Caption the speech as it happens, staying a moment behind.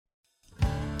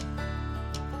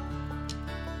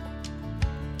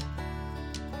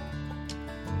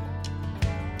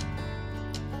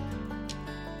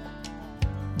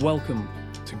Welcome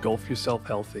to Golf Yourself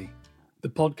Healthy, the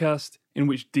podcast in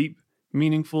which deep,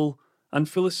 meaningful, and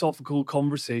philosophical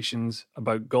conversations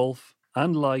about golf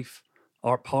and life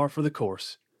are par for the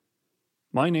course.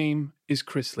 My name is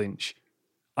Chris Lynch.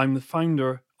 I'm the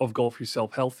founder of Golf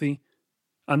Yourself Healthy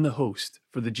and the host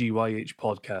for the GYH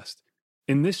podcast.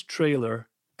 In this trailer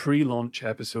pre-launch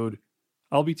episode,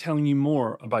 I'll be telling you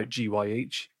more about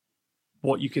GYH,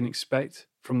 what you can expect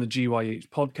from the GYH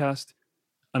podcast,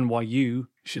 and why you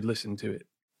should listen to it.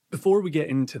 Before we get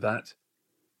into that,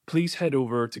 please head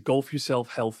over to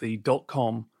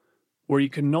golfyourselfhealthy.com, where you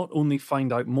can not only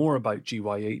find out more about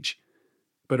GYH,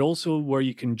 but also where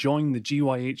you can join the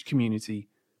GYH community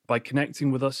by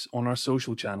connecting with us on our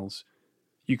social channels.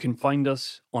 You can find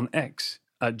us on X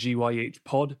at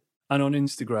GYHpod and on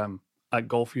Instagram at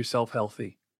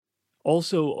golfyourselfhealthy.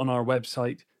 Also on our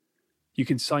website, you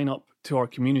can sign up to our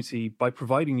community by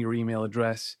providing your email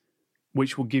address,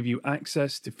 which will give you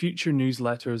access to future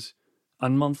newsletters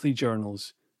and monthly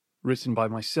journals written by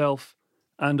myself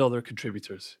and other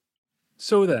contributors.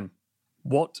 So then,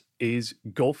 what is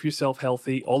Golf Yourself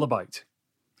Healthy all about?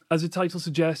 As the title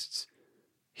suggests,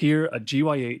 here at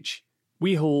GYH,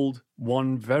 we hold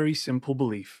one very simple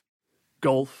belief: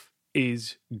 golf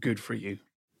is good for you.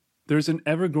 There's an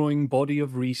ever-growing body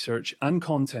of research and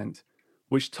content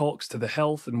which talks to the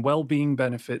health and well-being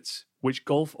benefits which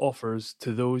golf offers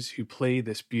to those who play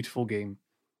this beautiful game.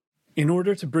 In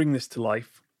order to bring this to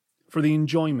life, for the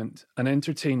enjoyment and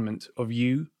entertainment of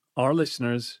you, our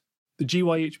listeners, the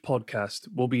GYH podcast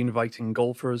will be inviting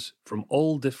golfers from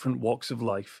all different walks of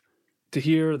life to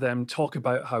hear them talk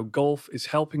about how golf is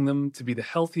helping them to be the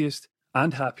healthiest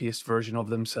and happiest version of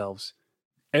themselves.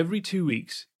 Every 2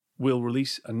 weeks, we'll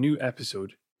release a new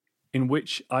episode in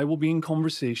which I will be in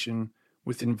conversation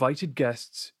with invited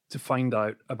guests to find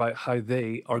out about how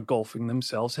they are golfing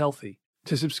themselves healthy.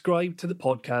 To subscribe to the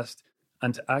podcast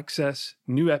and to access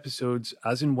new episodes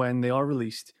as and when they are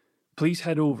released, please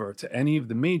head over to any of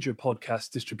the major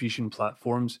podcast distribution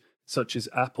platforms such as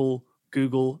Apple,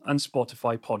 Google, and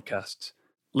Spotify podcasts.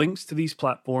 Links to these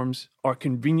platforms are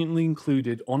conveniently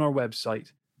included on our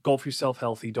website,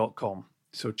 golfyourselfhealthy.com,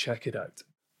 so check it out.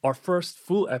 Our first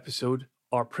full episode,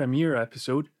 our premiere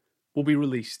episode, will be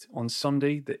released on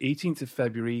Sunday, the 18th of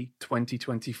February,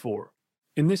 2024.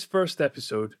 In this first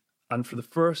episode, and for the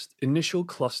first initial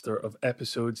cluster of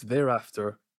episodes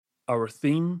thereafter, our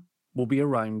theme will be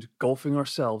around golfing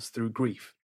ourselves through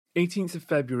grief. 18th of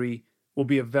February will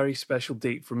be a very special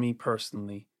date for me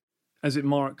personally, as it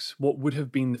marks what would have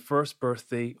been the first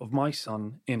birthday of my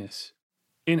son, Innes.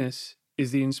 Innes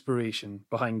is the inspiration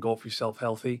behind Golf Yourself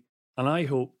Healthy, and I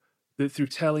hope that through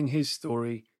telling his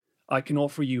story, I can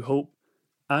offer you hope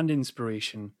and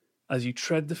inspiration as you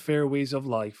tread the fairways of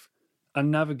life and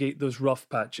navigate those rough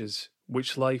patches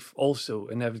which life also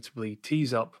inevitably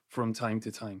tees up from time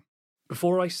to time.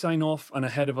 Before I sign off and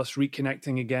ahead of us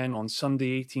reconnecting again on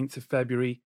Sunday 18th of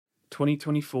February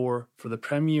 2024 for the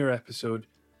premiere episode,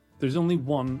 there's only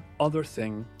one other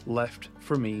thing left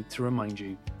for me to remind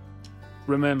you.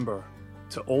 Remember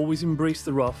to always embrace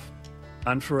the rough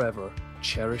and forever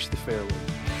cherish the fairway.